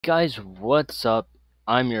Guys, what's up?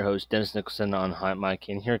 I'm your host, Dennis Nicholson on Hot Mic,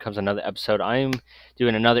 and here comes another episode. I am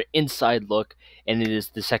doing another inside look, and it is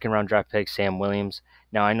the second round draft pick, Sam Williams.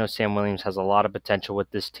 Now, I know Sam Williams has a lot of potential with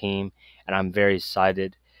this team, and I'm very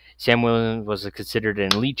excited. Sam Williams was considered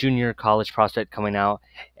an elite junior college prospect coming out,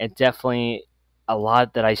 and definitely a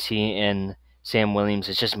lot that I see in Sam Williams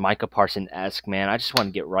is just Micah Parsons-esque, man. I just want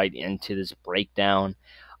to get right into this breakdown.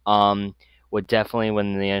 Um, would definitely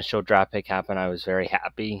when the initial draft pick happened, I was very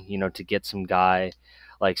happy, to get some guy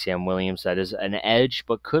like Sam Williams that is an edge,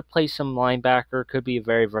 but could play some linebacker, could be a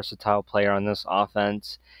very versatile player on this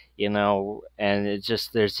offense, and there's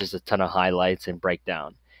just a ton of highlights and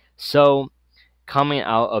breakdown. So coming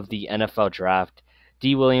out of the NFL draft,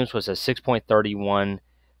 D. Williams was a 6.31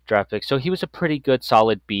 draft pick, so he was a pretty good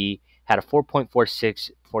solid B. Had a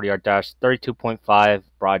 4.46 40-yard dash, 32.5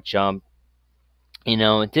 broad jump,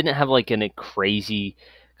 it didn't have like a crazy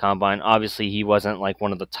combine. Obviously, he wasn't like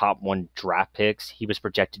one of the top one draft picks. He was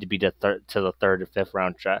projected to be the third or fifth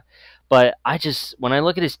round draft. But when I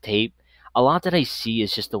look at his tape, a lot that I see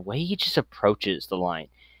is just the way he just approaches the line.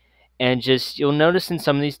 And just you'll notice in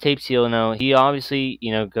some of these tapes, he obviously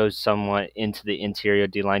goes somewhat into the interior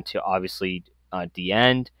D line to obviously the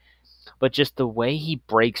end, but just the way he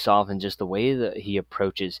breaks off and just the way that he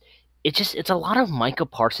approaches, it's a lot of Micah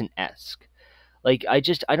Parson esque. Like I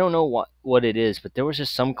don't know what it is, but there was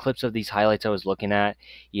just some clips of these highlights I was looking at.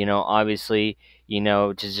 Obviously,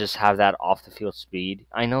 to just have that off the field speed.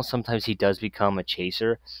 I know sometimes he does become a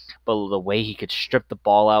chaser, but the way he could strip the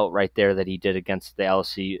ball out right there that he did against the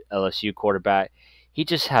LSU quarterback, he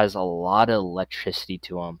just has a lot of electricity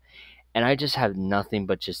to him, and I just have nothing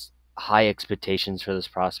but just high expectations for this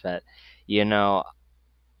prospect. You know,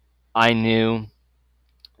 I knew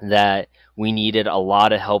that we needed a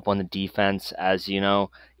lot of help on the defense, as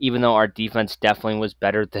even though our defense definitely was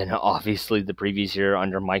better than obviously the previous year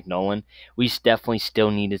under Mike Nolan, we definitely still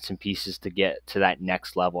needed some pieces to get to that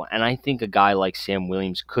next level. And I think a guy like Sam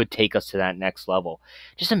Williams could take us to that next level.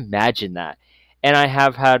 Just imagine that. And I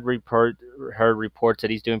have heard reports that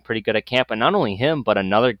he's doing pretty good at camp. And not only him, but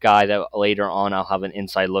another guy that later on I'll have an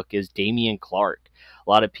inside look is Damian Clark. A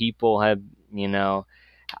lot of people have,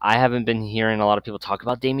 I haven't been hearing a lot of people talk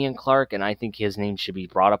about Damian Clark, and I think his name should be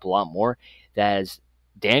brought up a lot more. As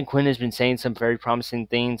Dan Quinn has been saying some very promising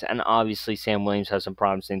things, and obviously Sam Williams has some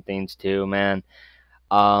promising things too, man.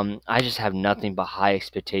 I just have nothing but high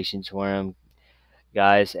expectations for him,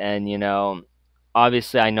 guys. And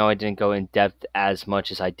obviously I know I didn't go in depth as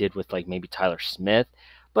much as I did with like maybe Tyler Smith,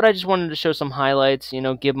 but I just wanted to show some highlights,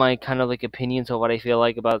 give my kind of like opinions of what I feel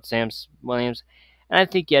like about Sam Williams. And I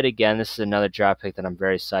think yet again this is another draft pick that I'm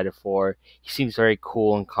very excited for. He seems very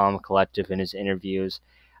cool and calm and collective in his interviews,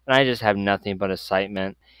 and I just have nothing but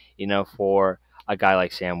excitement, for a guy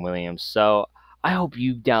like Sam Williams. So I hope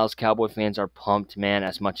you Dallas Cowboy fans are pumped, man,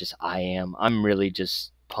 as much as I am. I'm really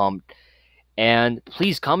just pumped, and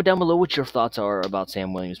please comment down below what your thoughts are about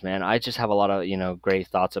Sam Williams, man. I just have a lot of, great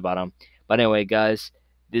thoughts about him. But anyway, guys,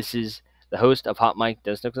 this is the host of Hot Mic,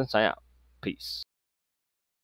 Dennis Nicholson. Sign out. Peace.